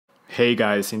Hey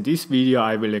guys, in this video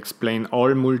I will explain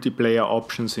all multiplayer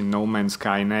options in No Man's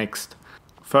Sky next.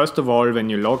 First of all, when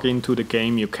you log into the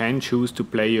game you can choose to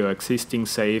play your existing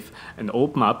save and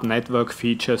open up network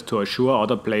features to assure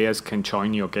other players can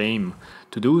join your game.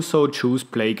 To do so, choose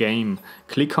Play Game.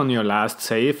 Click on your last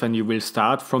save and you will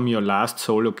start from your last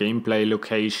solo gameplay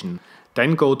location.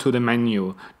 Then go to the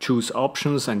menu, choose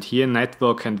Options and here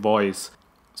Network and Voice.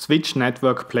 Switch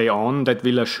network play on, that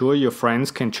will assure your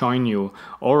friends can join you,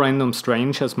 or random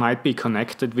strangers might be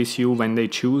connected with you when they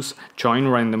choose join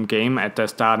random game at their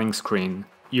starting screen.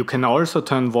 You can also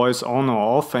turn voice on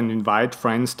or off and invite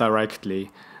friends directly.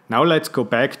 Now let's go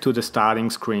back to the starting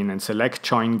screen and select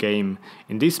join game.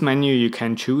 In this menu you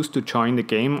can choose to join the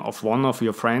game of one of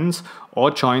your friends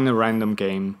or join a random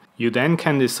game. You then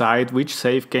can decide which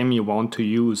save game you want to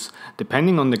use.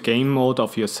 Depending on the game mode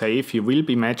of your save, you will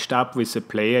be matched up with a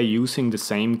player using the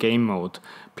same game mode.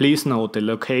 Please note, the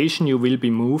location you will be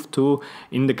moved to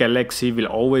in the galaxy will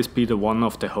always be the one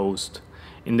of the host.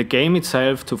 In the game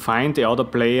itself, to find the other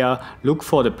player, look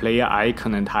for the player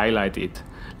icon and highlight it.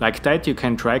 Like that you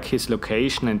can track his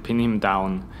location and pin him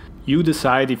down. You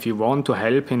decide if you want to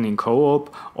help him in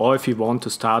co-op or if you want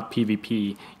to start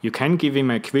PvP. You can give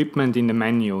him equipment in the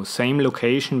menu, same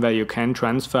location where you can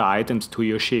transfer items to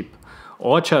your ship.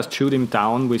 Or just shoot him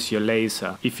down with your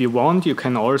laser. If you want, you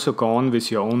can also go on with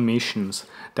your own missions.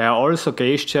 There are also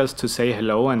gestures to say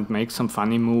hello and make some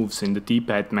funny moves in the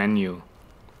D-pad menu.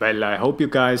 Well, I hope you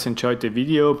guys enjoyed the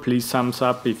video. Please thumbs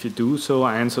up if you do so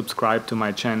and subscribe to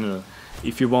my channel.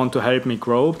 If you want to help me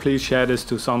grow, please share this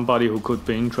to somebody who could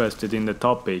be interested in the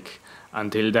topic.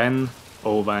 Until then,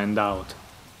 over and out.